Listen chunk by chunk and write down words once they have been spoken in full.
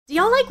Do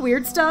y'all like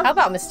weird stuff? How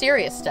about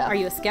mysterious stuff? Are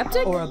you a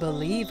skeptic? Or a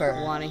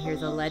believer? Want to hear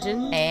the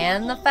legend?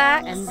 And the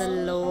facts? And the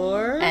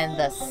lore? And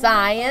the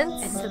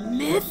science? And the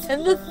myth?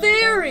 And the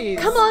theories?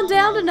 Come on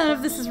down to None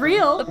of This Is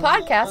Real, the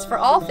podcast for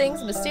all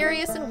things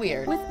mysterious and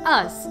weird. With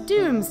us,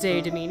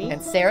 Doomsday Demeanie.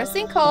 And Sarah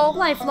Sinkhole.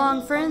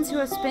 Lifelong friends who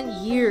have spent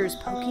years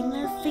poking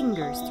their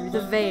fingers through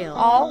the veil.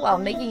 All while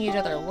making each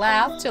other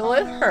laugh till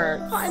it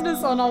hurts. Find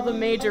us on all the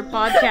major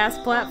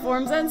podcast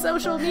platforms and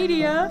social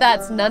media.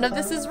 That's None of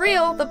This Is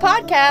Real, the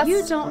podcast.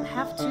 You don't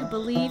have to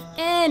believe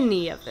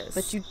any of this.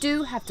 But you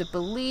do have to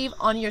believe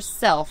on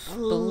yourself.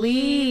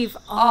 Believe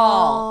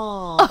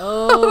all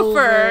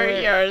over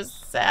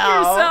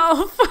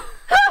yourself.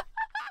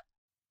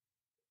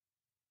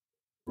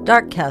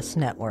 Darkcast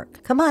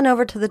Network. Come on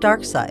over to the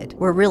dark side.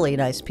 We're really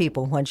nice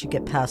people once you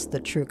get past the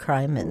true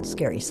crime and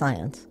scary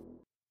science.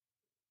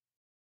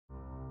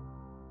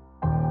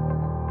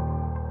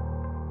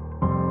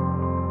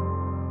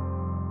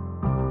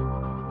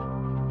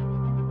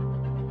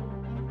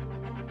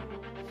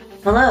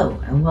 Hello,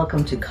 and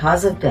welcome to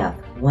Cause of Death,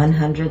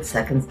 100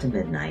 Seconds to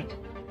Midnight.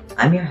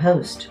 I'm your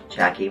host,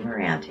 Jackie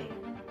Moranti.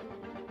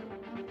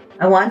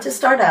 I want to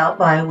start out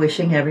by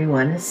wishing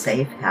everyone a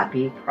safe,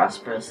 happy,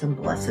 prosperous, and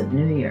blessed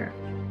New Year.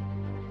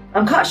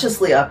 I'm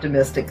cautiously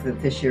optimistic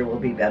that this year will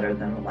be better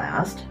than the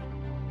last.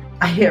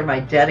 I hear my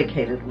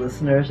dedicated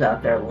listeners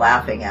out there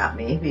laughing at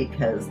me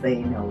because they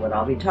know what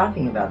I'll be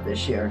talking about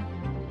this year.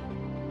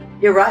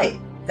 You're right,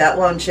 that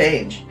won't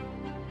change.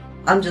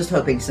 I'm just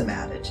hoping some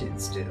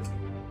attitudes do.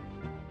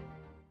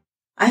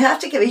 I have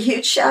to give a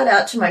huge shout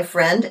out to my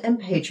friend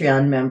and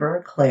Patreon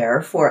member,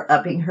 Claire, for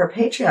upping her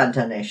Patreon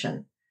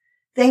donation.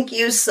 Thank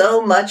you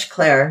so much,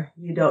 Claire.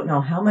 You don't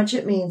know how much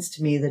it means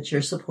to me that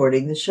you're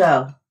supporting the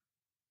show.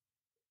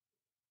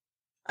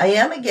 I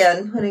am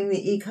again putting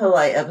the E.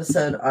 coli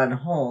episode on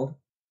hold,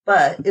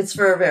 but it's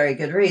for a very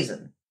good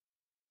reason.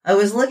 I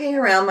was looking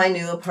around my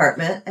new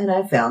apartment and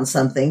I found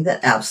something that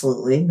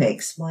absolutely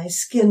makes my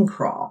skin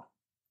crawl.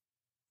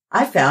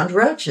 I found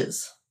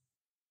roaches.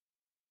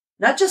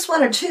 Not just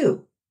one or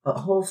two, but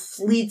whole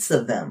fleets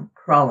of them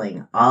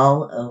crawling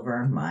all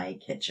over my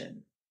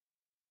kitchen.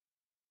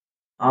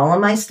 All of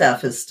my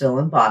stuff is still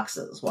in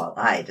boxes while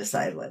I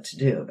decide what to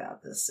do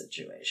about this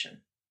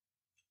situation.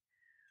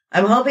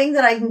 I'm hoping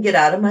that I can get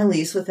out of my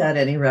lease without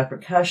any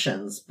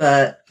repercussions,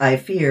 but I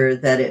fear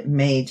that it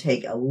may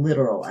take a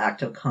literal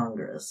act of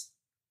Congress.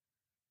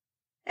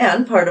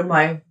 And part of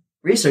my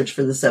research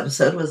for this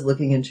episode was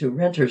looking into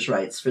renters'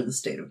 rights for the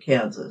state of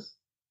Kansas.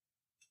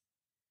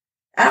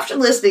 After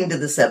listening to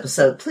this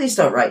episode, please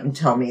don't write and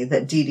tell me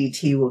that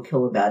DDT will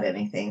kill about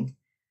anything.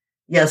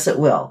 Yes, it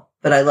will,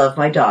 but I love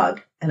my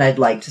dog, and I'd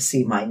like to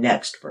see my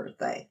next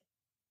birthday.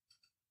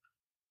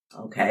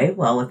 Okay,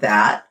 well, with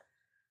that,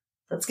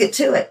 let's get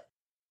to it.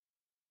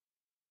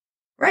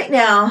 Right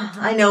now,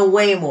 I know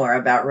way more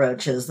about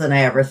roaches than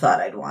I ever thought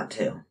I'd want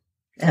to.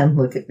 And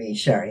look at me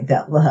sharing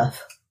that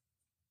love.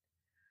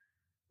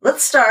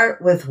 Let's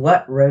start with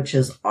what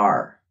roaches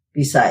are,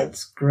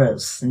 besides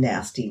gross,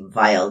 nasty,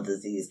 vile,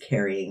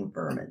 disease-carrying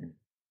vermin.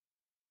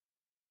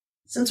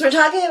 Since we're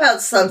talking about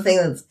something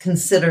that's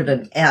considered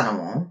an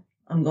animal,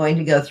 I'm going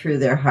to go through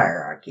their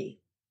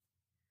hierarchy.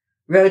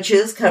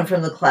 Roaches come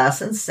from the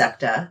class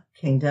Insecta,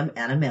 kingdom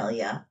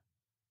Animalia,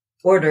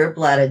 order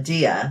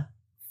Blattidia,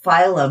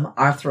 phylum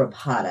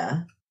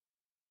Arthropoda,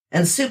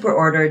 and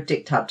superorder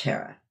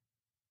Dictoptera.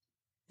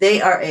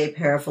 They are a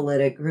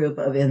paraphyletic group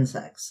of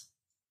insects.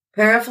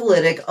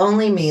 Paraphyletic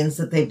only means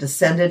that they've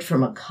descended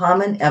from a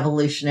common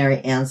evolutionary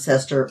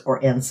ancestor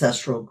or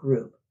ancestral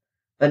group,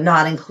 but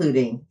not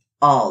including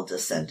all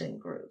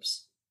descendant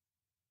groups.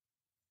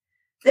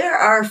 There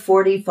are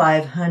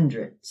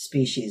 4,500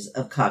 species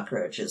of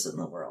cockroaches in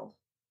the world.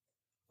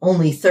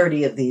 Only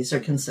 30 of these are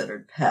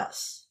considered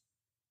pests.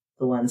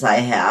 The ones I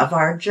have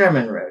are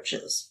German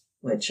roaches,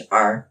 which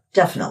are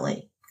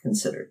definitely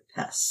considered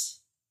pests.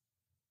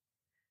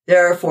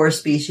 There are 4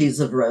 species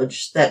of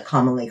roach that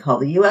commonly call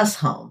the U.S.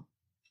 home: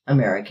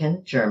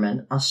 American,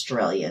 German,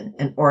 Australian,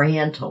 and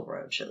Oriental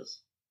roaches.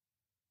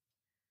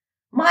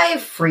 My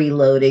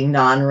freeloading,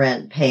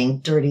 non-rent-paying,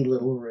 dirty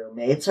little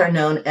roommates are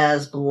known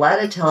as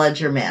Blattatella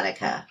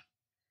germanica.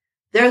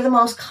 They're the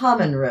most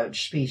common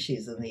roach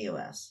species in the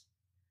U.S.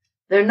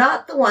 They're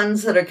not the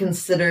ones that are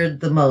considered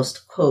the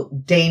most,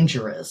 quote,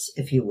 dangerous,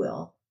 if you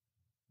will.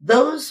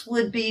 Those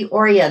would be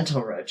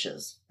Oriental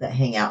roaches that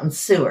hang out in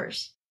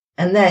sewers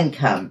and then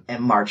come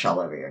and march all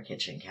over your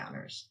kitchen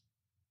counters.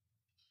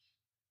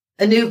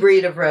 A new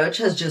breed of roach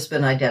has just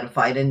been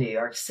identified in New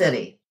York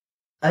City,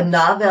 a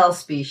novel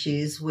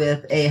species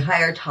with a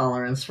higher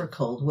tolerance for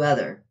cold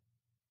weather.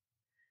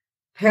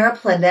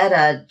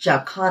 Paraplaneta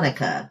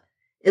japonica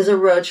is a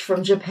roach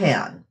from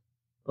Japan,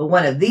 but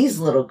one of these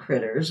little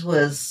critters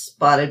was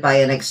spotted by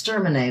an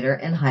exterminator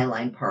in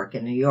Highline Park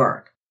in New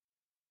York.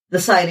 The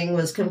sighting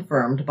was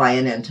confirmed by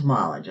an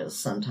entomologist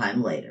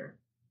sometime later.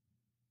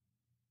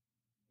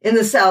 In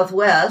the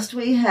Southwest,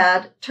 we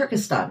had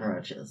Turkestan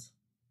roaches.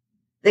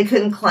 They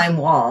couldn't climb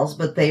walls,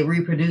 but they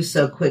reproduced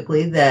so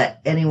quickly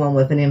that anyone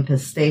with an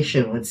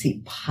infestation would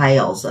see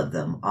piles of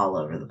them all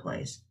over the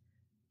place.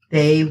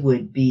 They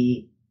would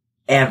be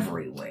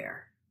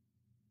everywhere.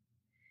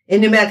 In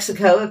New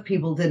Mexico, if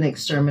people didn't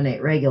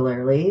exterminate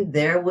regularly,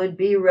 there would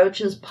be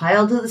roaches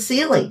piled to the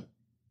ceiling.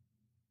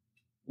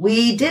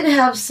 We did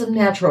have some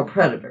natural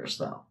predators,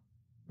 though.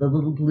 The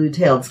little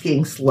blue-tailed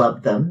skinks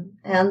loved them,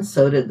 and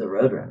so did the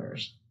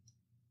roadrunners.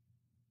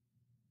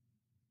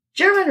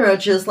 German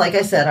roaches, like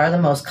I said, are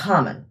the most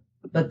common,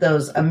 but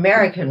those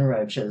American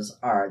roaches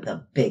are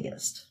the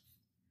biggest.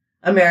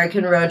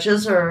 American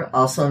roaches are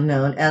also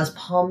known as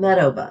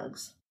palmetto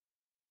bugs.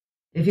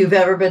 If you've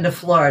ever been to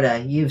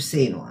Florida, you've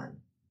seen one.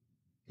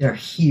 They're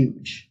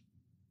huge.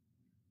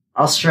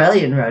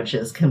 Australian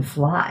roaches can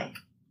fly.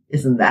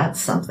 Isn't that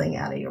something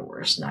out of your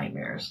worst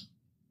nightmares?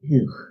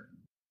 Ew.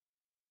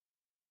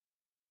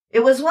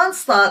 It was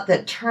once thought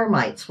that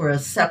termites were a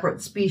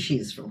separate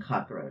species from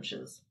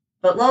cockroaches.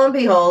 But lo and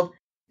behold,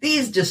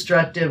 these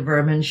destructive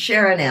vermin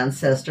share an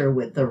ancestor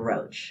with the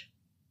roach.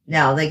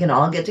 Now they can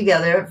all get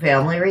together at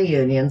family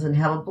reunions and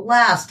have a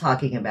blast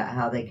talking about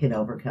how they can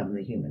overcome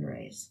the human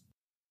race.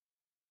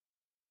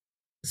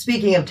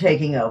 Speaking of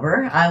taking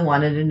over, I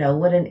wanted to know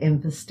what an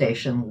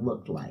infestation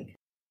looked like.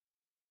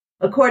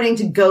 According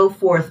to Go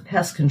Forth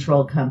Pest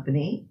Control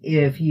Company,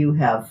 if you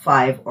have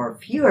 5 or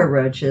fewer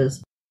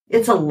roaches,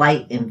 it's a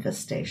light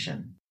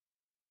infestation.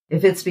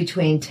 If it's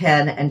between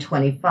 10 and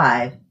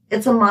 25,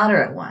 it's a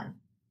moderate one.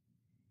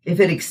 If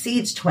it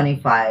exceeds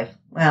 25,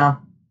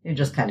 well, you're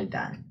just kind of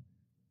done.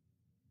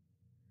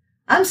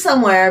 I'm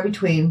somewhere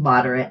between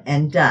moderate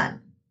and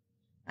done.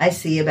 I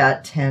see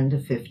about 10 to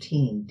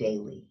 15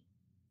 daily.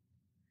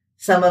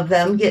 Some of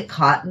them get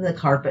caught in the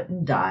carpet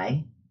and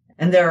die,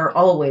 and there are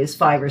always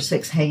 5 or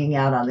 6 hanging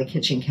out on the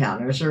kitchen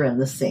counters or in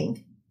the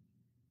sink.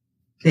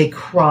 They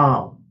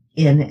crawl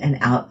in and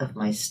out of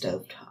my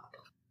stovetop.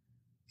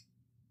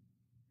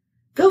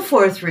 Go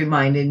Forth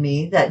reminded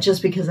me that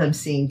just because I'm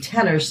seeing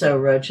 10 or so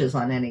roaches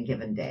on any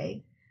given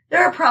day,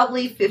 there are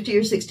probably 50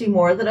 or 60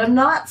 more that I'm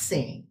not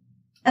seeing,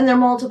 and they're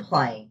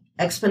multiplying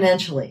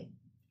exponentially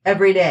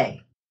every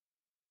day.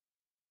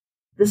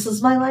 This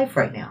is my life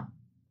right now.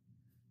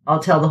 I'll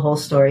tell the whole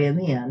story in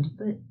the end,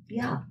 but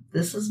yeah,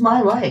 this is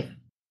my life.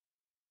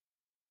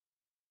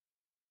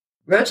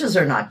 Roaches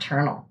are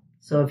nocturnal,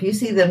 so if you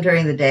see them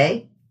during the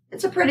day,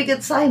 it's a pretty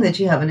good sign that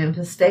you have an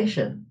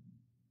infestation.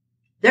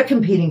 They're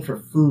competing for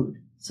food,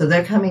 so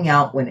they're coming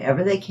out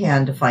whenever they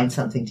can to find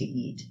something to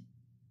eat.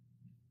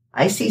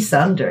 I see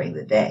some during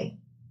the day,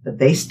 but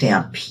they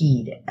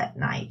stampede at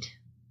night.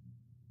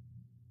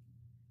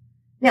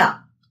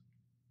 Now,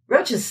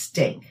 roaches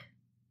stink.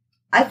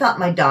 I thought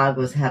my dog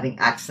was having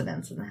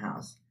accidents in the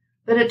house,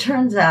 but it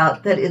turns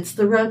out that it's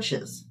the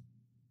roaches.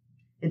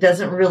 It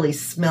doesn't really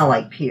smell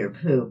like pee or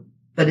poop,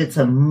 but it's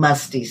a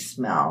musty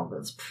smell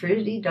that's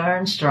pretty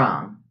darn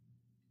strong.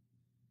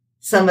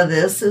 Some of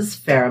this is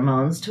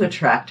pheromones to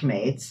attract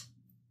mates.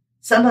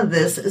 Some of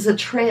this is a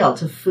trail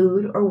to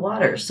food or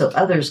water so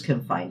others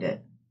can find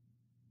it.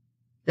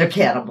 They're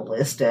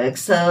cannibalistic,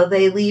 so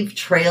they leave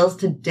trails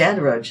to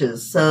dead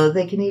roaches so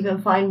they can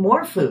even find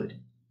more food.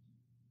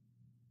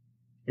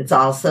 It's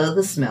also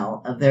the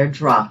smell of their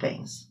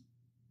droppings.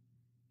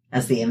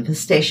 As the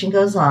infestation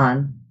goes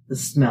on, the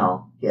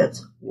smell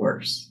gets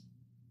worse.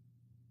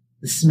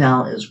 The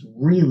smell is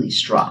really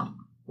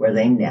strong where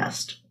they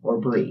nest or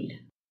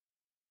breed.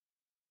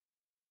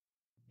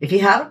 If you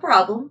have a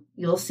problem,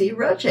 you'll see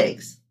roach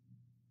eggs.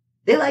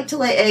 They like to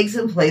lay eggs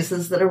in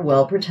places that are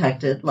well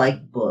protected,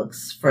 like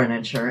books,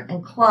 furniture,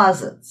 and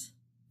closets.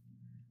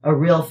 A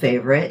real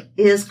favorite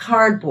is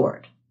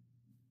cardboard.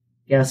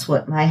 Guess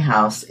what my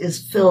house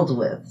is filled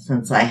with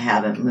since I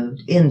haven't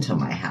moved into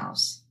my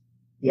house?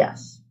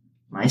 Yes,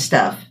 my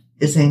stuff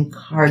is in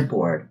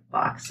cardboard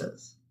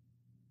boxes.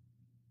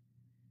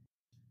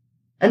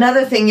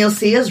 Another thing you'll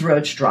see is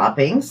roach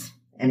droppings.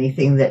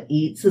 Anything that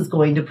eats is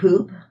going to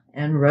poop,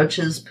 and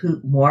roaches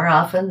poop more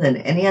often than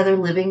any other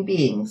living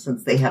being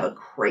since they have a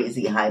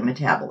crazy high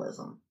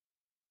metabolism.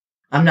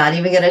 I'm not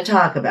even going to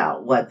talk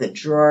about what the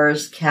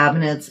drawers,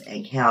 cabinets,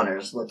 and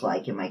counters look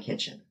like in my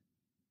kitchen.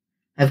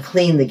 I've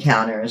cleaned the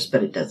counters,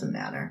 but it doesn't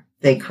matter.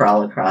 They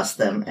crawl across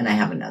them, and I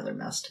have another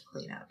mess to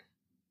clean up.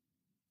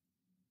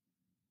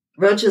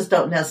 Roaches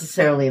don't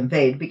necessarily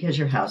invade because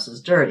your house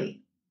is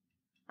dirty.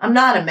 I'm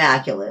not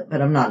immaculate,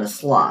 but I'm not a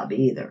slob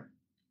either.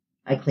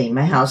 I clean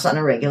my house on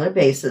a regular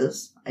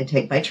basis, I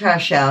take my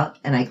trash out,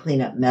 and I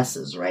clean up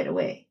messes right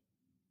away.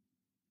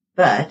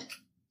 But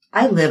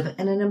I live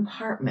in an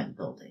apartment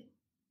building.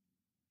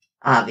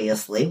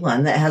 Obviously,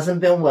 one that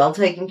hasn't been well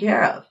taken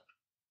care of.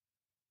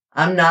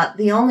 I'm not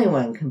the only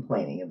one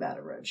complaining about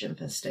a roach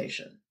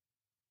infestation.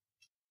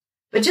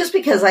 But just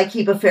because I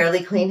keep a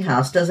fairly clean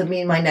house doesn't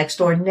mean my next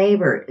door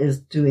neighbor is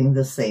doing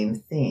the same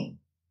thing.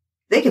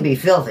 They could be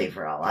filthy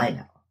for all I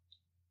know.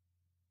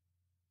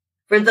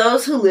 For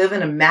those who live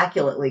in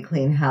immaculately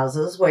clean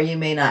houses where you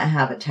may not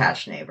have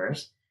attached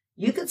neighbors,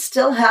 you could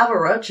still have a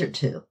roach or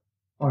 2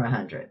 or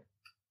 100.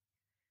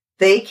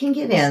 They can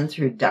get in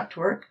through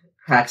ductwork,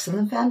 cracks in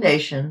the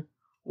foundation,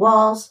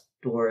 walls,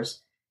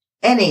 doors,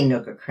 any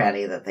nook or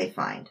cranny that they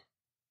find.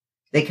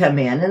 They come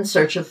in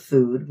search of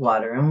food,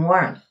 water, and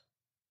warmth.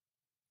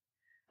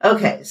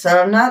 Okay,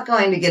 so I'm not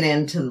going to get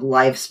into the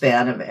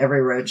lifespan of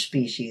every roach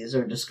species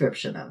or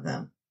description of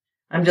them.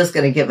 I'm just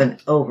going to give an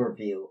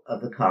overview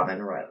of the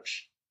common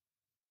roach.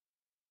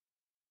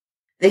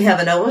 They have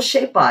an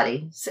oval-shaped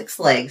body, 6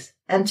 legs,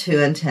 and 2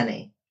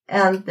 antennae,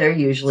 and they're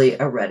usually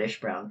a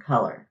reddish-brown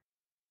color.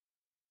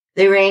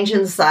 They range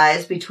in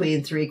size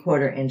between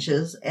 3/4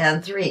 inches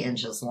and 3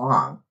 inches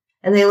long,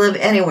 and they live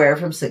anywhere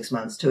from 6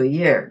 months to a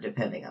year,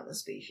 depending on the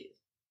species.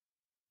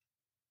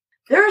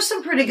 There are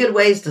some pretty good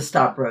ways to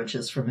stop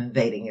roaches from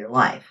invading your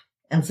life,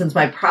 and since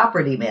my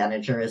property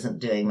manager isn't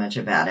doing much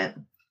about it,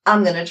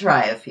 I'm going to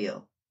try a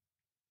few.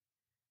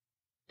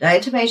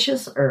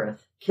 Diatomaceous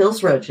earth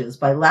kills roaches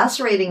by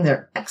lacerating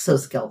their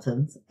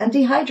exoskeletons and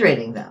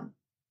dehydrating them.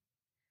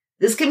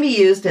 This can be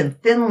used in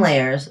thin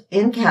layers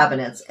in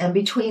cabinets and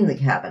between the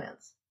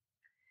cabinets.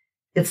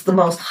 It's the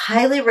most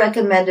highly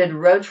recommended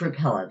roach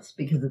repellent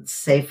because it's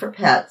safe for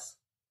pets,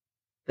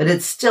 but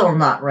it's still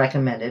not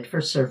recommended for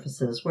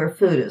surfaces where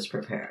food is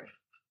prepared.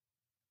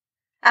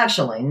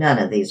 Actually, none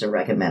of these are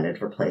recommended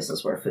for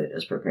places where food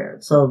is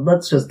prepared, so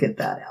let's just get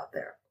that out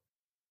there.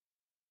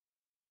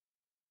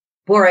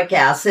 Boric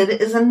acid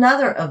is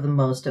another of the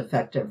most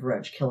effective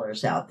roach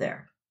killers out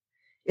there.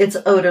 It's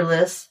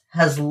odorless,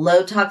 has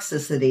low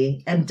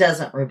toxicity, and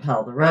doesn't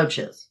repel the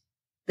roaches.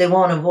 They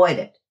won't avoid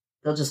it.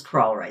 They'll just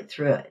crawl right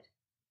through it.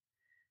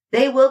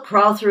 They will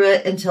crawl through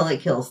it until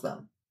it kills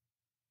them.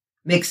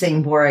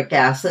 Mixing boric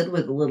acid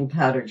with a little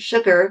powdered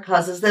sugar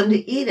causes them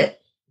to eat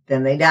it.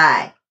 Then they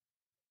die.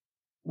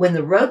 When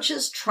the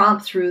roaches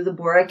tromp through the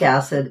boric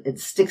acid, it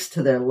sticks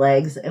to their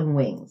legs and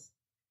wings.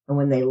 And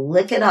when they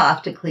lick it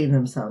off to clean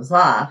themselves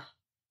off,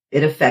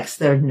 it affects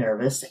their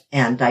nervous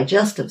and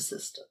digestive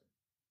system.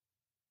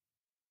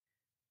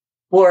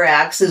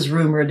 Borax is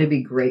rumored to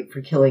be great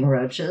for killing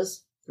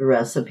roaches. The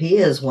recipe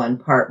is 1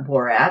 part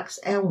borax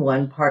and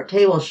 1 part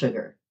table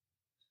sugar.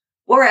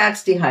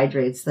 Borax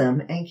dehydrates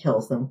them and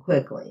kills them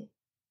quickly.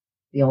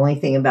 The only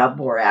thing about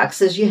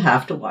borax is you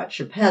have to watch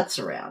your pets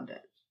around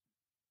it.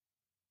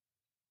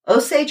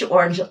 Osage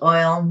orange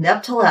oil,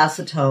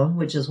 neptylacetone,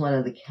 which is one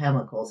of the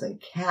chemicals in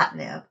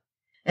catnip,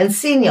 and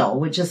senil,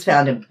 which is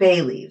found in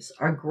bay leaves,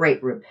 are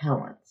great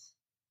repellents.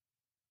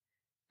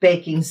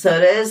 Baking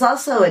soda is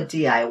also a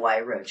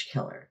DIY roach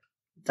killer.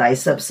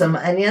 Dice up some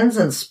onions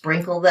and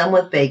sprinkle them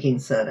with baking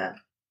soda.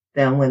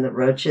 Then when the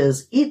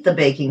roaches eat the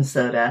baking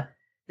soda,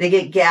 they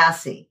get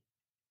gassy,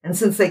 and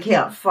since they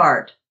can't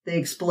fart, they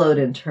explode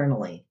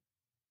internally.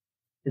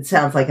 It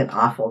sounds like an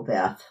awful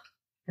death,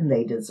 and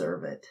they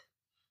deserve it.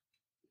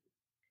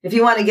 If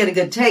you want to get a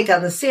good take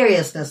on the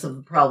seriousness of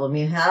the problem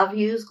you have,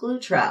 use glue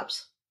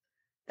traps.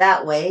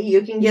 That way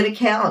you can get a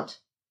count,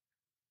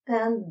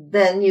 and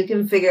then you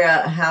can figure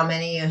out how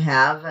many you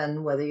have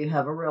and whether you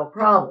have a real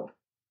problem.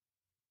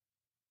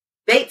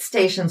 Bait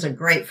stations are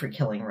great for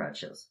killing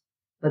roaches,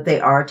 but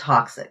they are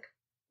toxic.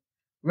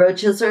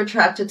 Roaches are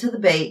attracted to the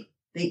bait,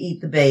 they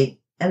eat the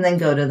bait, and then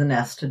go to the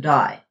nest to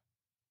die.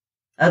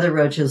 Other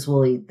roaches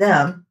will eat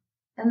them,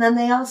 and then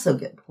they also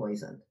get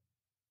poisoned.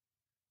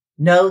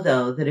 Know,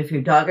 though, that if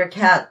your dog or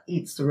cat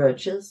eats the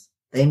roaches,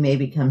 they may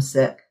become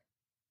sick.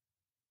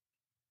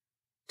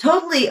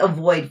 Totally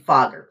avoid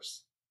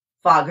foggers.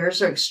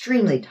 Foggers are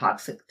extremely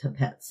toxic to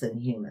pets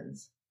and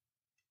humans.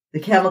 The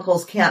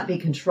chemicals can't be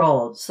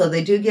controlled, so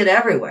they do get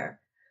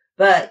everywhere,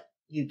 but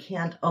you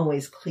can't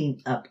always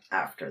clean up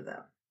after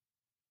them.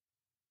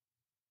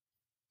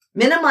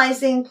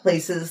 Minimizing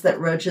places that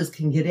roaches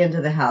can get into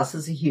the house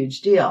is a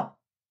huge deal.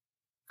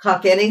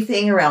 Caulk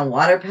anything around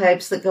water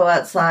pipes that go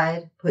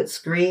outside, put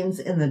screens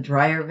in the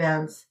dryer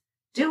vents,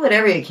 do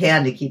whatever you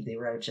can to keep the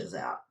roaches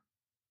out.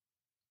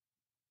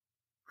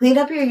 Clean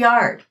up your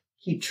yard,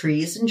 keep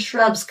trees and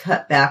shrubs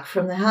cut back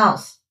from the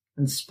house,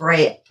 and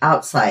spray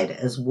outside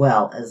as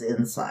well as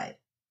inside.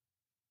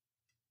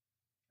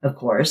 Of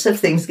course, if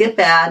things get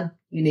bad,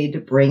 you need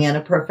to bring in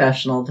a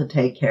professional to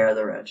take care of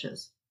the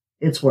roaches.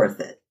 It's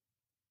worth it.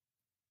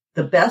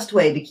 The best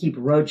way to keep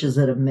roaches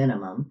at a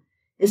minimum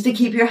is to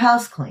keep your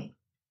house clean.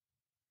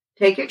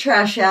 Take your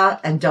trash out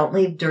and don't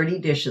leave dirty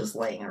dishes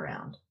laying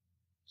around.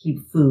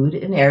 Keep food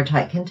in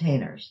airtight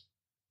containers.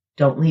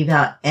 Don't leave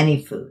out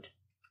any food.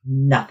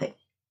 Nothing.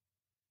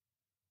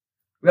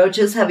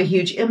 Roaches have a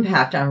huge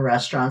impact on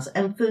restaurants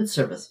and food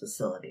service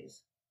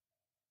facilities.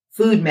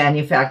 Food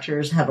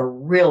manufacturers have a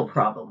real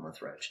problem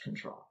with roach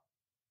control.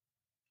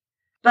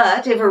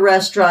 But if a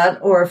restaurant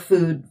or a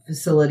food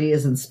facility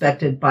is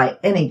inspected by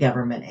any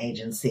government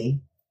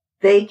agency,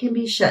 they can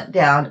be shut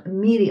down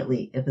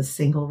immediately if a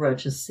single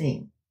roach is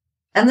seen.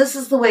 And this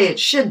is the way it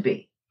should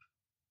be.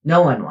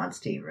 No one wants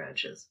to eat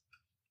roaches,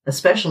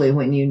 especially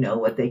when you know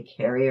what they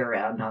carry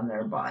around on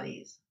their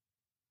bodies.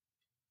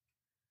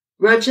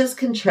 Roaches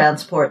can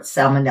transport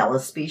Salmonella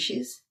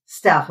species,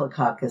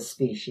 Staphylococcus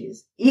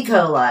species, E.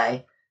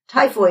 coli,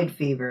 typhoid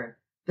fever,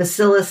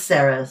 Bacillus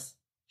cereus,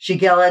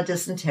 Shigella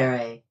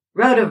dysenteriae,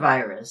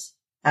 rotavirus,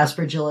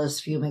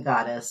 Aspergillus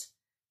fumigatus,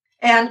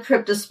 and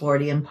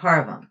Cryptosporidium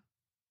parvum.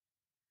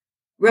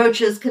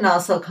 Roaches can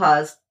also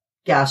cause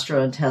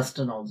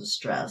gastrointestinal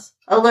distress,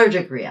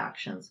 allergic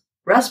reactions,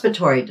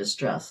 respiratory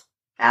distress,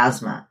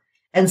 asthma,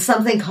 and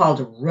something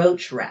called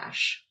roach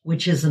rash,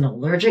 which is an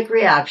allergic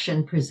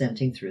reaction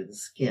presenting through the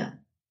skin.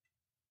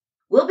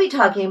 We'll be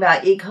talking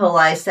about E.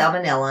 coli,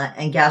 salmonella,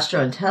 and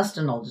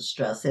gastrointestinal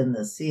distress in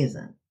this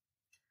season.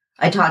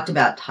 I talked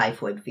about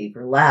typhoid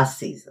fever last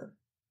season.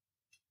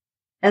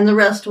 And the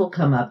rest will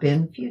come up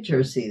in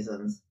future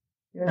seasons.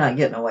 You're not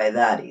getting away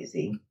that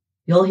easy.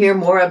 You'll hear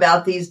more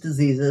about these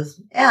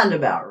diseases and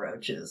about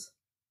roaches.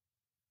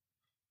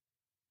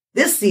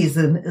 This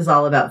season is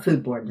all about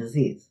foodborne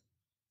disease.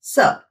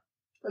 So,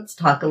 let's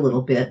talk a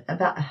little bit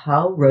about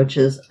how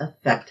roaches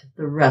affect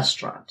the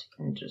restaurant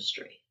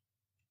industry.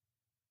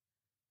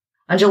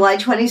 On July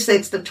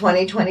 26th of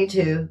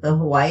 2022, the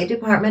Hawaii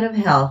Department of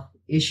Health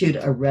issued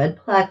a red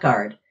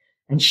placard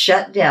and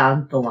shut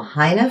down the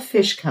Lahaina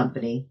Fish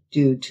Company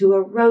due to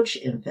a roach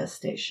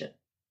infestation.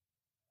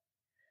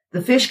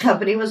 The fish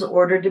company was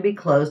ordered to be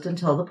closed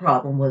until the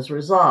problem was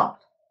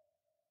resolved.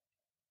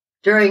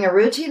 During a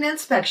routine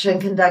inspection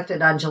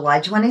conducted on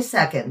July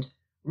 22nd,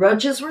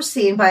 roaches were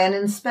seen by an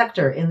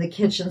inspector in the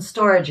kitchen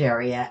storage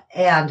area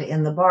and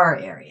in the bar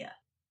area.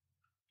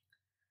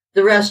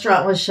 The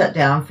restaurant was shut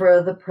down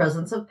for the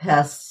presence of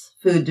pests,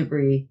 food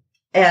debris,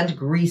 and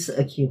grease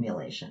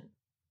accumulation.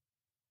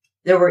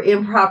 There were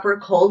improper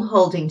cold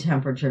holding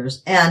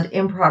temperatures and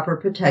improper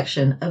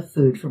protection of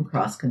food from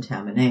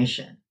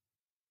cross-contamination.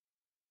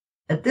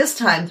 At this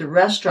time, the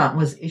restaurant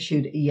was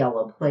issued a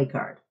yellow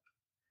placard.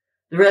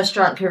 The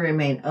restaurant could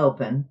remain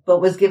open,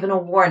 but was given a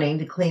warning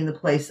to clean the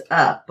place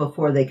up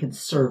before they could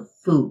serve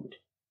food.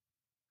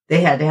 They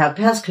had to have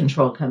pest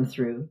control come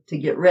through to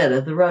get rid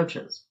of the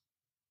roaches.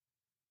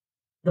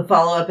 The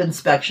follow-up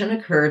inspection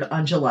occurred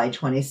on July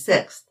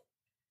 26th,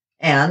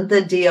 and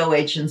the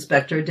DOH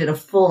inspector did a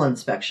full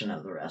inspection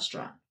of the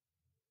restaurant.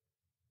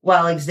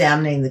 While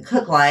examining the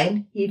cook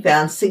line, he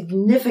found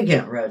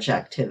significant roach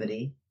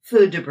activity,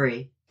 food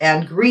debris,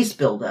 and grease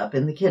buildup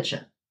in the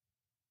kitchen.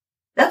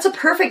 That's a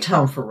perfect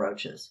home for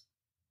roaches.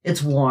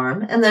 It's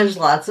warm, and there's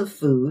lots of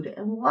food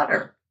and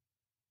water.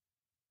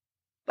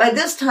 By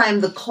this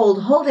time, the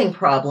cold holding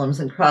problems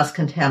and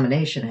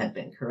cross-contamination had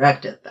been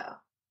corrected, though.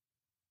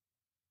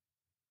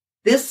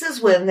 This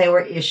is when they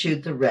were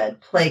issued the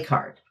red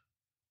placard.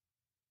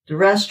 The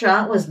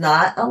restaurant was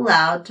not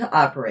allowed to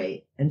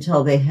operate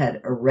until they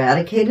had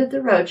eradicated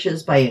the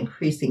roaches by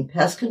increasing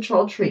pest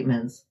control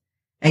treatments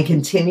and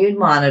continued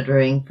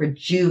monitoring for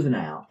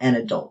juvenile and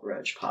adult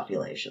roach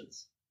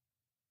populations.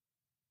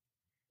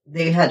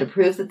 They had to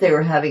prove that they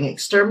were having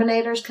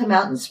exterminators come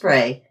out and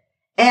spray,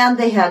 and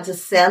they had to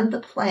send the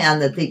plan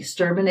that the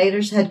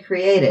exterminators had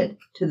created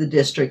to the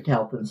district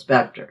health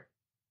inspector.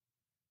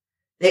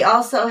 They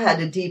also had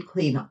to deep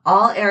clean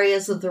all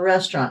areas of the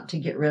restaurant to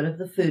get rid of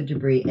the food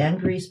debris and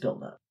grease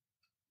buildup.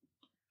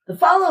 The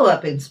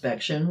follow-up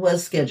inspection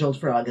was scheduled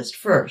for August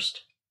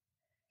 1st.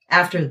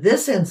 After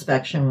this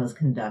inspection was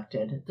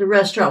conducted, the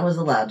restaurant was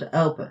allowed to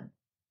open.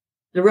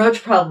 The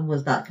roach problem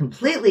was not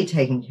completely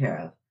taken care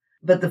of,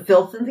 but the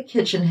filth in the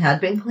kitchen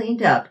had been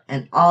cleaned up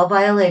and all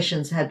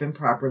violations had been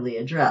properly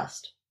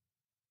addressed.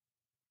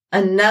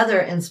 Another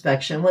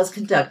inspection was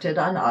conducted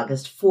on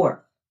August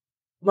 4th.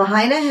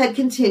 Lahaina had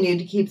continued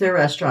to keep their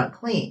restaurant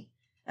clean,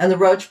 and the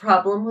roach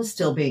problem was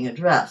still being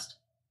addressed,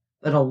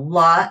 but a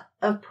lot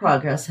of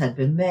progress had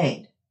been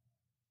made.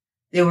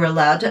 They were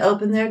allowed to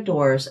open their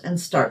doors and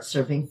start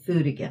serving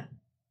food again.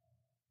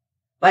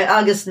 By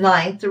August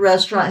 9th, the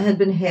restaurant had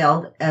been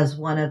hailed as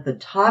one of the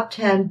top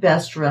 10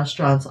 best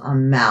restaurants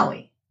on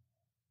Maui.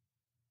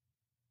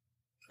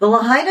 The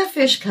Lahaina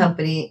Fish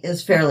Company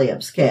is fairly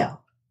upscale.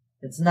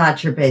 It's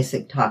not your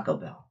basic Taco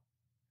Bell.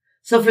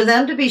 So for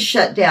them to be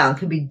shut down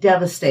could be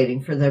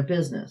devastating for their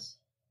business.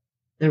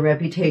 Their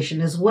reputation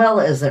as well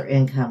as their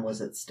income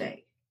was at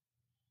stake.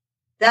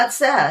 That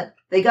said,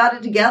 they got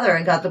it together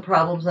and got the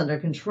problems under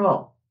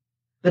control.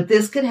 But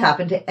this could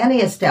happen to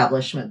any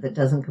establishment that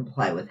doesn't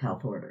comply with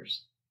health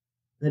orders.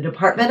 The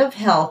Department of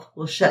Health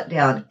will shut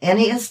down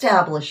any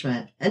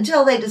establishment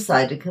until they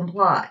decide to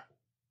comply.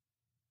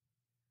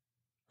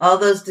 All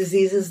those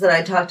diseases that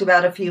I talked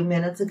about a few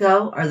minutes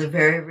ago are the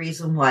very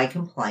reason why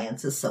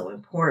compliance is so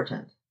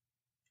important.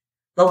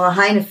 The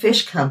Lahaina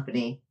Fish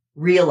Company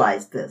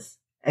realized this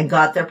and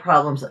got their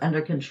problems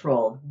under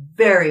control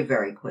very,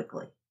 very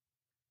quickly.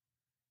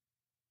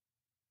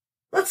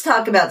 Let's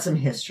talk about some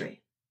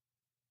history.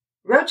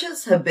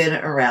 Roaches have been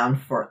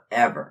around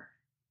forever.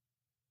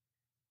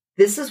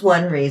 This is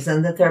one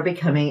reason that they're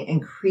becoming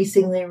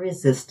increasingly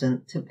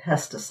resistant to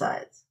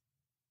pesticides.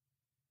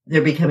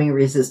 They're becoming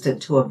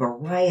resistant to a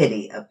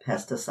variety of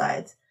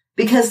pesticides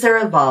because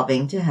they're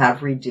evolving to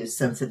have reduced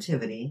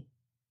sensitivity,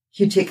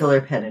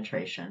 cuticular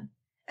penetration,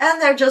 and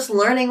they're just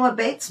learning what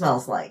bait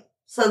smells like,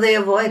 so they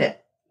avoid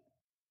it.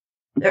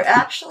 They're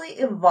actually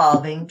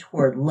evolving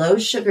toward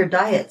low-sugar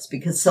diets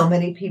because so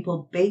many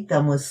people bait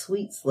them with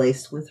sweets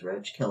laced with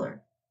roach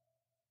killer.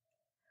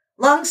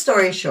 Long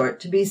story short,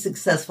 to be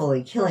successful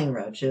in killing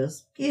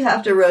roaches, you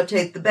have to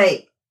rotate the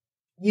bait.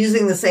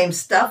 Using the same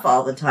stuff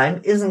all the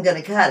time isn't going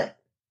to cut it.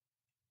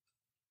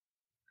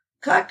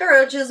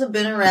 Cockroaches have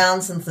been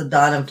around since the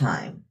dawn of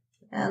time,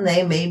 and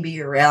they may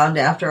be around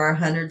after our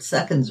 100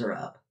 seconds are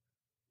up.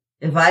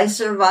 If I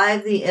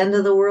survive the end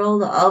of the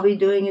world, I'll be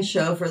doing a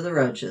show for the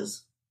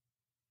roaches.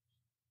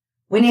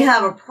 When you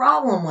have a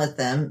problem with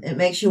them, it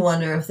makes you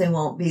wonder if they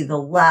won't be the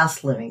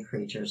last living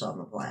creatures on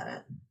the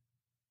planet.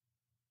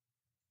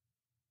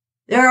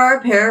 There are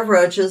a pair of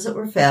roaches that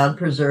were found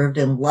preserved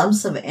in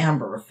lumps of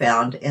amber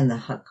found in the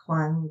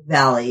Hakwang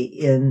Valley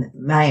in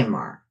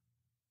Myanmar.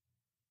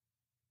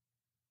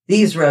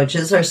 These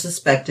roaches are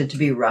suspected to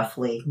be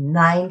roughly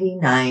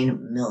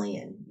 99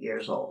 million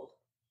years old.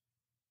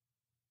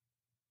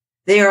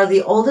 They are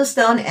the oldest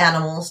known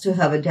animals to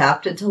have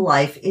adapted to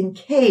life in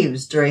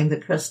caves during the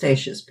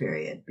Cretaceous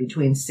period,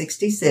 between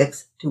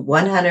 66 to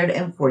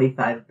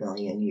 145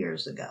 million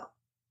years ago.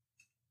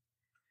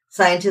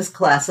 Scientists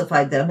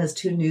classified them as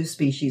two new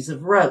species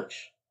of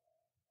roach.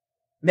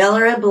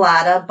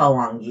 Meloriblata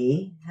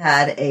bawangi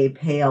had a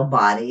pale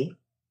body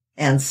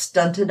and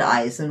stunted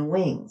eyes and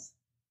wings.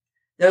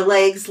 Their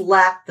legs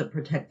lacked the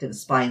protective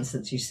spines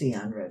that you see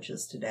on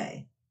roaches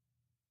today.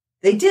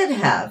 They did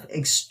have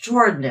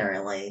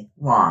extraordinarily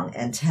long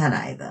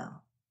antennae,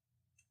 though.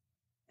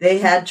 They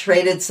had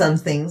traded some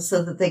things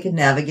so that they could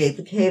navigate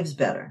the caves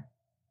better.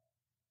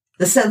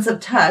 The sense of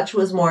touch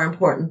was more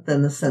important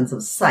than the sense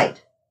of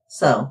sight,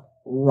 so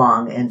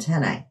long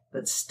antennae,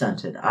 but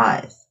stunted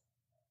eyes.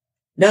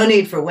 No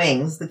need for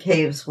wings, the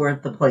caves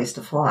weren't the place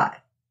to fly.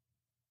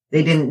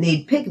 They didn't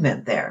need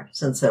pigment there,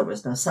 since there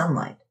was no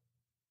sunlight.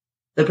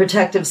 The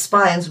protective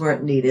spines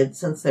weren't needed,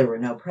 since there were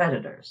no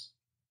predators.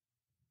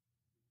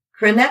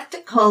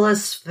 Crenecticola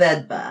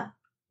svedba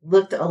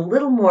looked a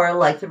little more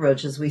like the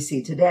roaches we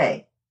see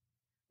today,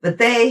 but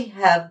they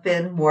have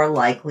been more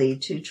likely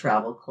to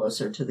travel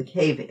closer to the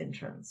cave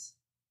entrance.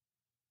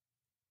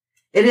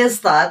 It is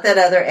thought that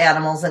other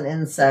animals and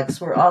insects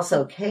were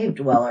also cave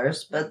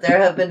dwellers, but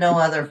there have been no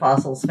other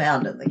fossils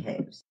found in the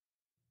caves.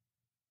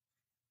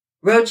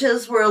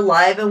 Roaches were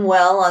alive and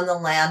well on the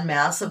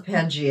landmass of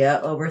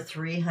Pangaea over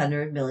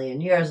 300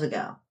 million years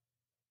ago.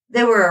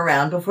 They were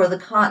around before the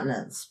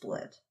continents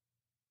split.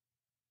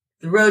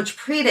 The roach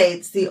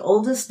predates the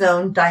oldest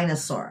known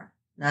dinosaur,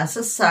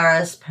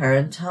 Nasisaurus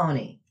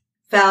parentoni,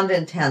 found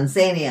in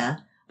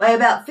Tanzania by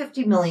about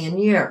 50 million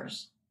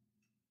years.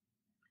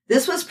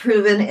 This was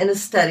proven in a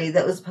study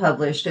that was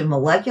published in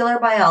Molecular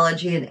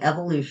Biology and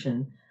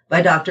Evolution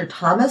by Dr.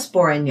 Thomas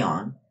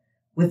Bourignon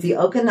with the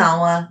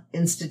Okinawa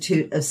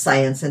Institute of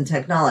Science and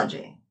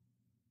Technology.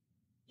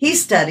 He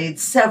studied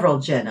several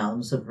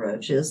genomes of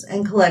roaches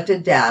and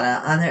collected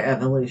data on their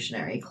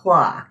evolutionary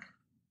clock.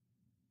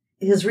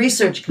 His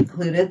research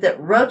concluded that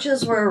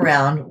roaches were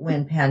around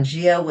when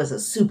Pangaea was a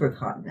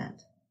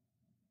supercontinent.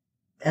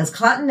 As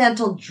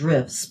continental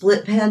drift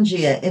split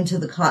Pangaea into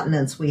the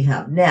continents we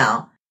have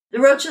now, the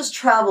roaches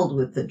traveled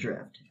with the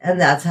drift, and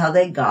that's how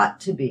they got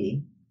to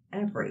be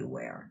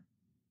everywhere.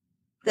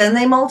 Then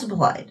they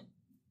multiplied,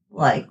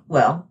 like,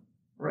 well,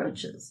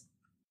 roaches.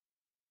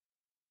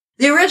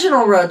 The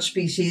original roach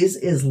species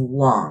is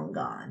long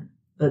gone,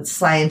 but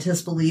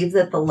scientists believe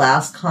that the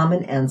last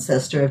common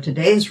ancestor of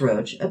today's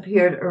roach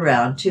appeared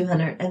around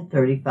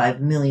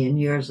 235 million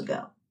years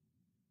ago.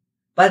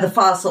 By the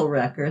fossil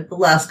record, the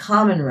last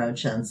common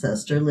roach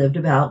ancestor lived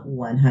about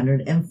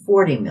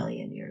 140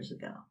 million years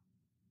ago.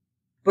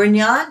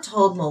 Bourignon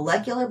told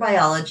Molecular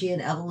Biology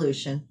and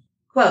Evolution,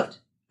 quote,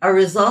 "Our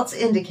results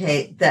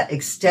indicate that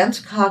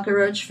extant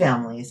cockroach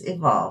families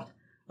evolved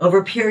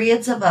over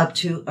periods of up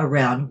to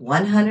around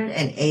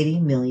 180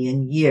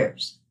 million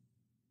years.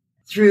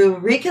 Through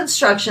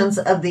reconstructions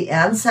of the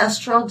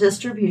ancestral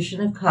distribution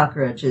of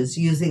cockroaches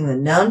using the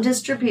known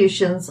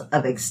distributions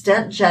of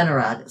extant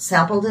genera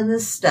sampled in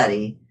this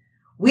study,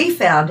 we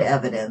found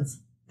evidence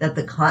that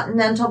the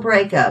continental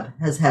breakup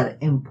has had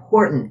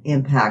important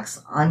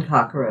impacts on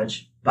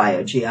cockroach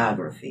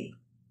biogeography."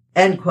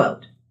 End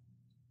quote.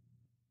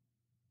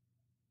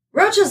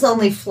 Roaches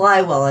only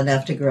fly well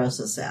enough to gross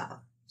us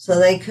out, so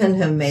they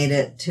couldn't have made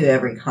it to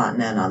every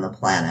continent on the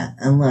planet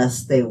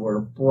unless they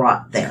were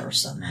brought there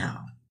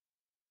somehow.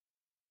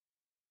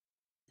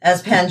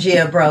 As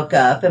Pangaea broke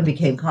up and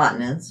became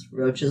continents,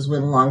 roaches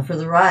went along for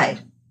the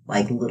ride,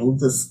 like little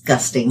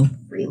disgusting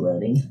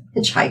freeloading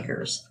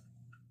hitchhikers.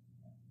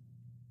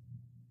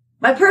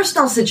 My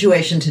personal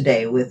situation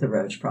today with the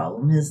roach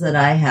problem is that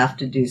I have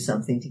to do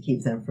something to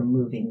keep them from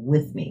moving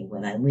with me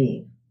when I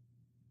leave,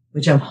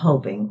 which I'm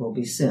hoping will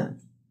be soon.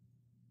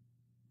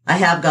 I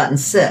have gotten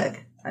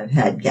sick. I've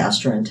had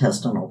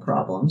gastrointestinal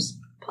problems,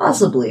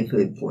 possibly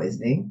food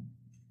poisoning.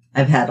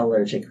 I've had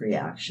allergic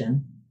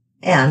reaction,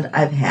 and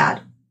I've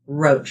had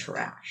roach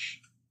rash.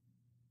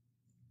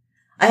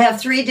 I have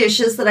 3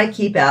 dishes that I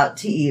keep out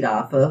to eat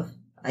off of.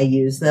 I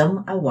use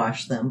them, I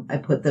wash them, I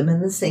put them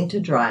in the sink to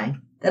dry,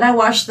 then I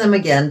wash them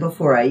again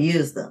before I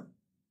use them.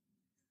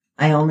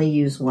 I only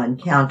use 1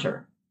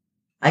 counter.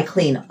 I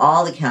clean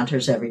all the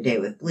counters every day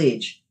with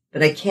bleach,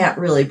 but I can't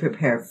really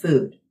prepare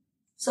food,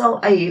 so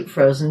I eat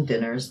frozen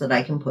dinners that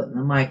I can put in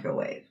the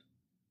microwave.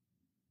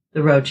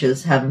 The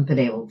roaches haven't been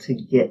able to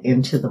get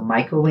into the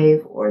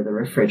microwave or the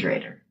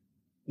refrigerator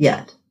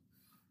yet.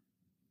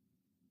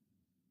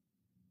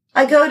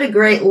 I go to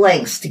great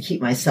lengths to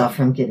keep myself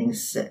from getting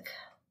sick,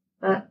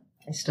 but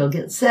I still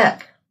get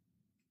sick.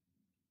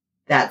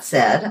 That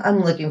said, I'm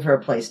looking for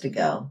a place to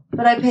go,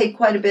 but I paid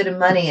quite a bit of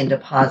money in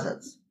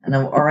deposits, and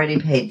I've already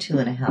paid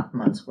 2.5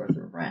 months worth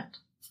of rent.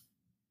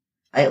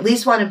 I at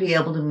least want to be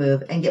able to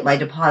move and get my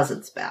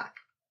deposits back.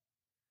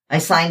 I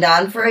signed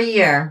on for a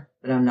year,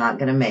 but I'm not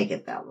going to make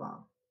it that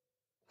long.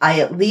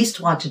 I at least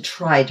want to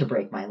try to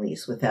break my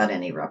lease without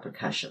any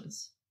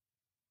repercussions.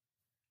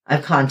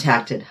 I've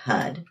contacted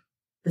HUD,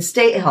 the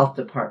state health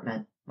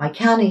department, my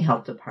county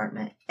health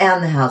department,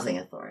 and the housing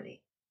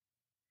authority.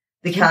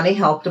 The county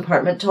health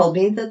department told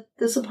me that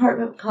this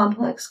apartment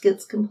complex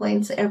gets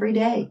complaints every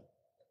day.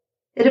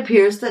 It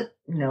appears that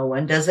no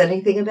one does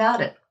anything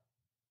about it.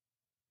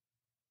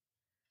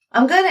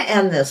 I'm going to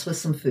end this with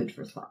some food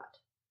for thought.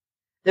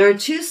 There are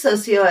two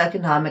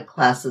socioeconomic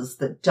classes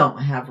that don't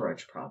have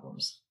roach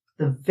problems: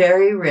 the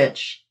very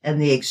rich and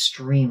the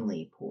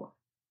extremely poor.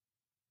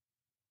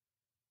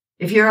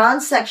 If you're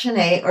on Section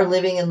 8 or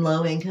living in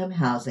low-income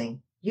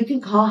housing, you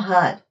can call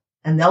HUD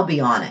and they'll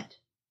be on it.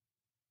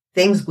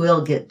 Things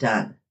will get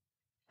done.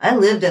 I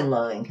lived in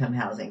low-income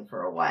housing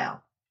for a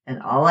while,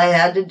 and all I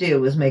had to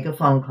do was make a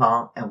phone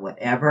call, and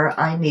whatever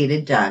I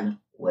needed done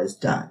was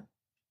done.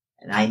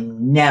 And I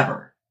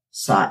never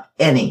saw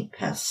any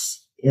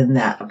pests in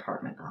that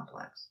apartment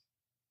complex.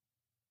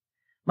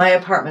 My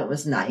apartment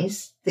was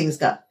nice, things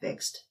got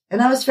fixed,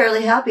 and I was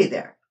fairly happy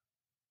there.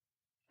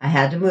 I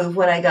had to move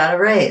when I got a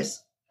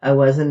raise. I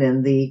wasn't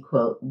in the,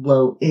 quote,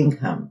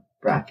 low-income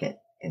bracket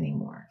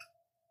anymore.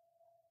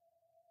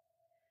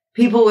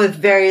 People with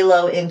very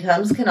low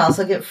incomes can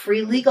also get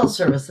free legal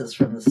services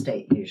from the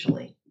state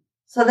usually,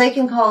 so they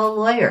can call a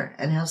lawyer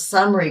and have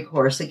some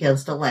recourse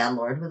against a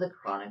landlord with a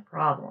chronic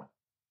problem.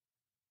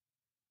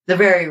 The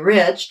very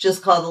rich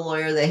just call the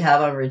lawyer they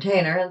have on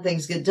retainer and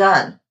things get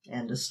done.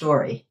 End of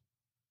story.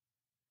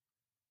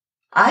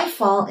 I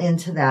fall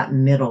into that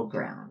middle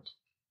ground.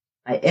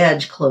 I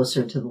edge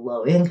closer to the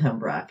low income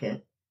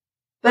bracket,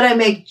 but I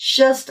make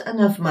just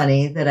enough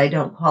money that I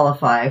don't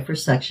qualify for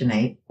Section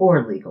 8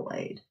 or legal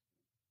aid.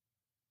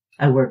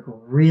 I work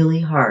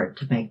really hard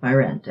to make my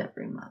rent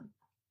every month.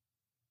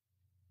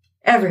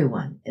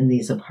 Everyone in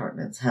these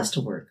apartments has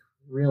to work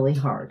really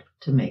hard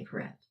to make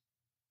rent.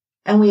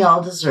 And we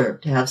all deserve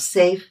to have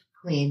safe,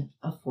 clean,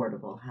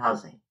 affordable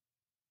housing.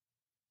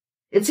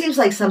 It seems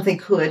like something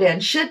could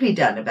and should be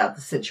done about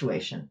the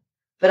situation,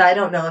 but I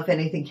don't know if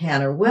anything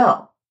can or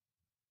will.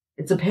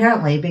 It's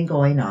apparently been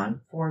going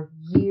on for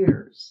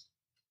years.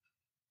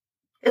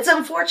 It's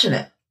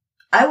unfortunate.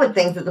 I would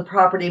think that the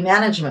property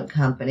management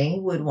company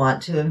would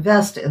want to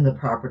invest in the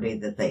property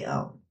that they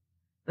own,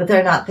 but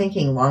they're not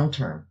thinking long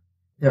term.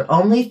 They're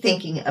only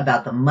thinking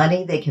about the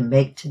money they can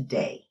make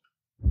today.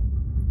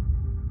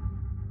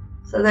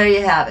 So there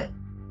you have it.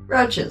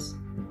 Roaches.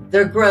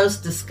 They're gross,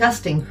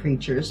 disgusting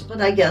creatures,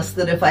 but I guess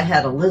that if I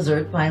had a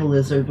lizard, my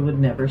lizard would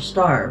never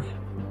starve.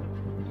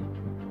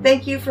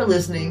 Thank you for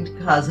listening to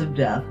Cause of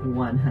Death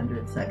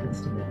 100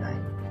 Seconds to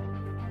Midnight.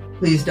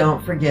 Please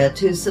don't forget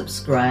to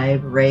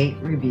subscribe, rate,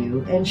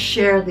 review, and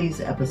share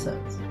these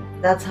episodes.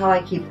 That's how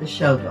I keep the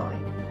show going.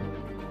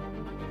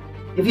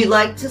 If you'd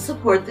like to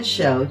support the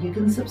show, you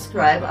can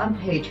subscribe on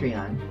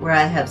Patreon, where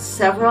I have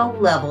several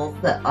levels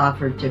that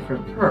offer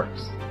different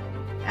perks.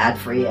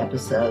 Ad-free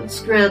episodes,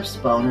 scripts,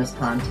 bonus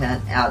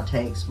content,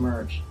 outtakes,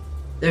 merch.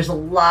 There's a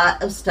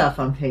lot of stuff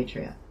on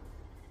Patreon.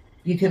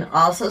 You can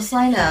also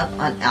sign up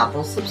on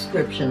Apple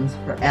subscriptions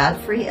for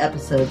ad-free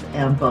episodes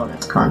and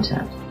bonus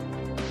content.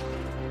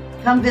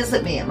 Come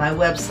visit me at my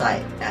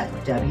website at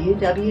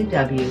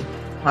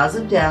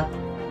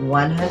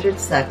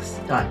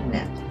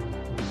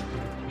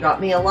www.causeofdeath100sex.net. Drop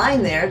me a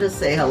line there to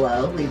say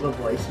hello, leave a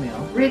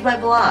voicemail, read my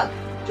blog,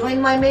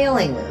 join my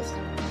mailing list.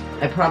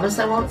 I promise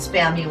I won't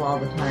spam you all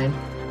the time.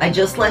 I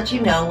just let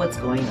you know what's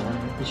going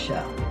on with the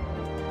show.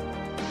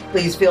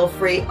 Please feel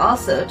free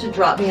also to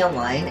drop me a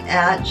line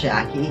at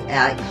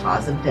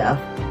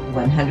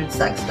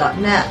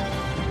Jackie@causeofdeath100sex.net.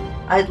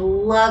 I'd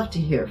love to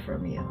hear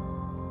from you.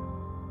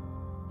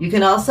 You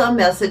can also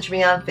message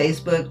me on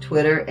Facebook,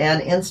 Twitter,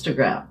 and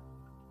Instagram.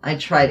 I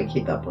try to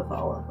keep up with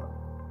all of them.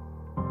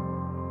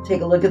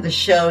 Take a look at the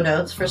show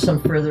notes for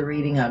some further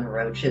reading on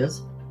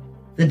roaches,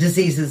 the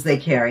diseases they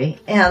carry,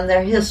 and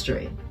their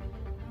history.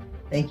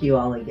 Thank you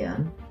all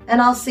again,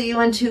 and I'll see you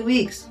in 2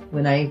 weeks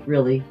when I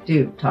really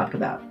do talk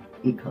about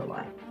E.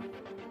 coli.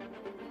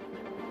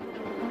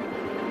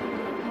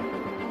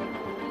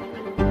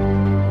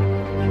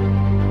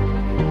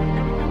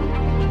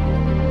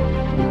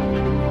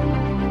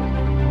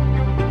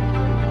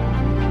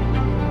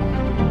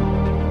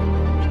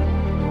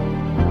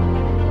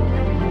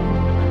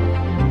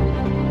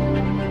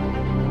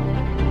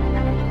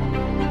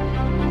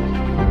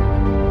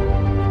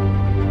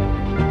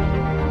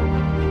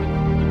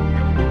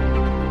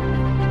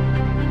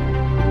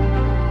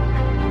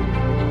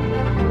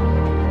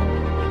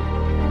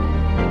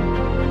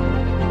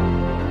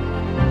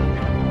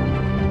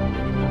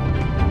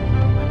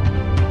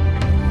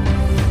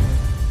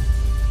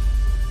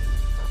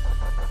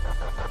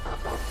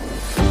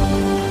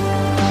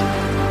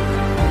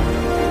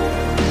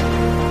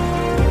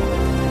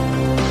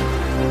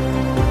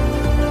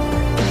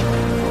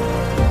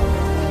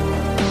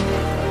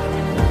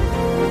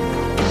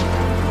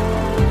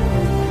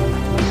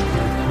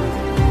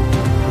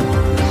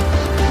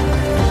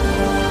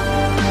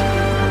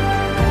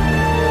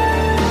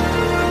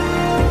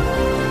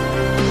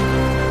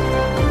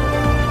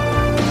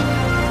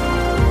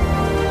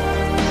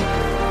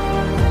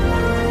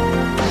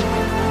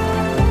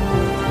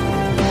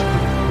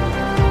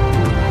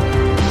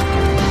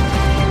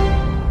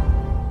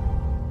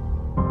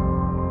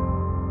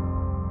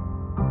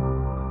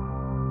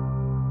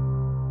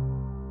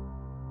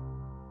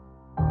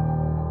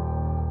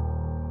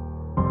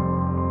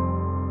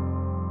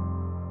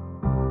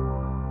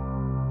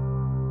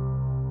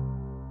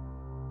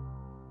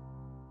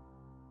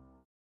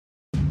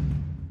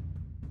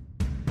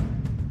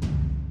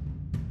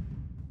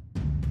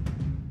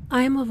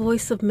 I am a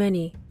voice of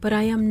many, but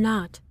I am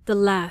not the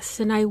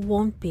last, and I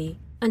won't be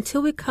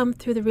until we come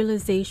through the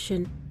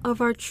realization of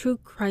our true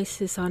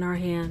crisis on our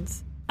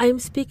hands. I am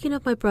speaking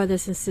of my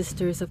brothers and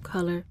sisters of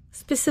color,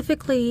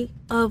 specifically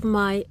of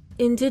my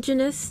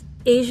Indigenous,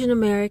 Asian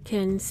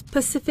Americans,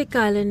 Pacific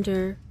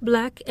Islander,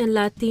 Black and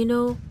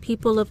Latino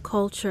people of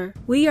culture.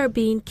 We are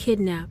being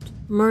kidnapped,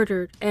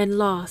 murdered, and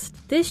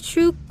lost. This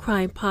true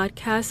crime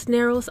podcast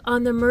narrows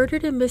on the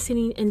murdered and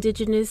missing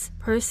Indigenous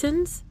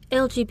persons,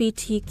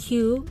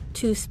 LGBTQ,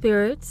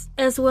 two-spirits,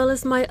 as well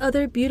as my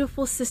other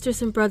beautiful sisters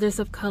and brothers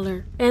of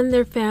color and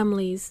their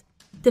families.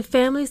 The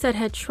families that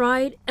had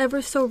tried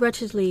ever so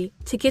wretchedly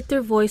to get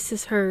their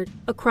voices heard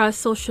across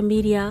social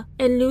media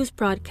and news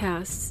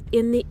broadcasts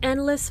in the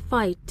endless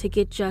fight to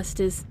get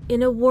justice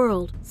in a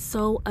world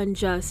so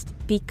unjust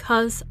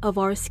because of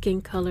our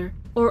skin color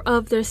or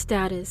of their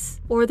status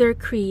or their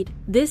creed.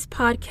 This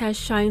podcast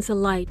shines a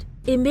light.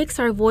 It makes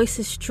our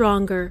voices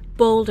stronger,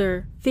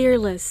 bolder,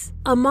 fearless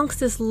amongst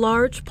this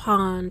large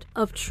pond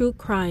of true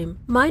crime.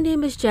 My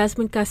name is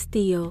Jasmine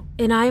Castillo,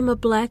 and I am a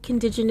Black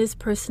Indigenous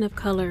person of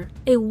color,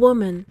 a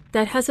woman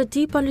that has a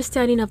deep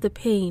understanding of the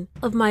pain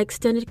of my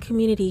extended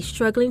community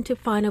struggling to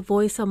find a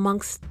voice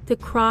amongst the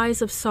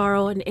cries of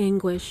sorrow and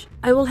anguish.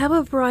 I will have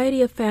a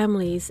variety of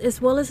families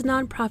as well as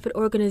nonprofit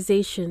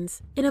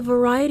organizations and a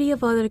variety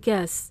of other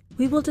guests.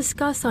 We will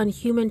discuss on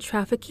human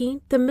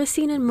trafficking, the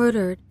missing and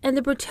murdered, and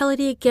the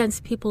brutality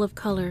against people of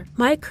color.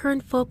 My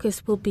current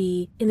focus will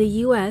be in the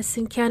U.S.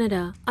 and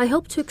Canada. I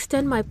hope to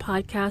extend my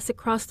podcast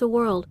across the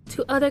world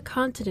to other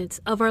continents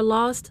of our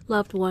lost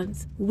loved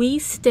ones. We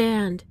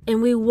stand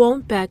and we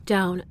won't back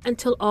down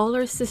until all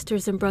our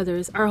sisters and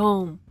brothers are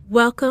home.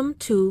 Welcome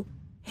to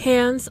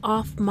Hands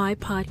Off My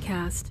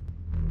Podcast.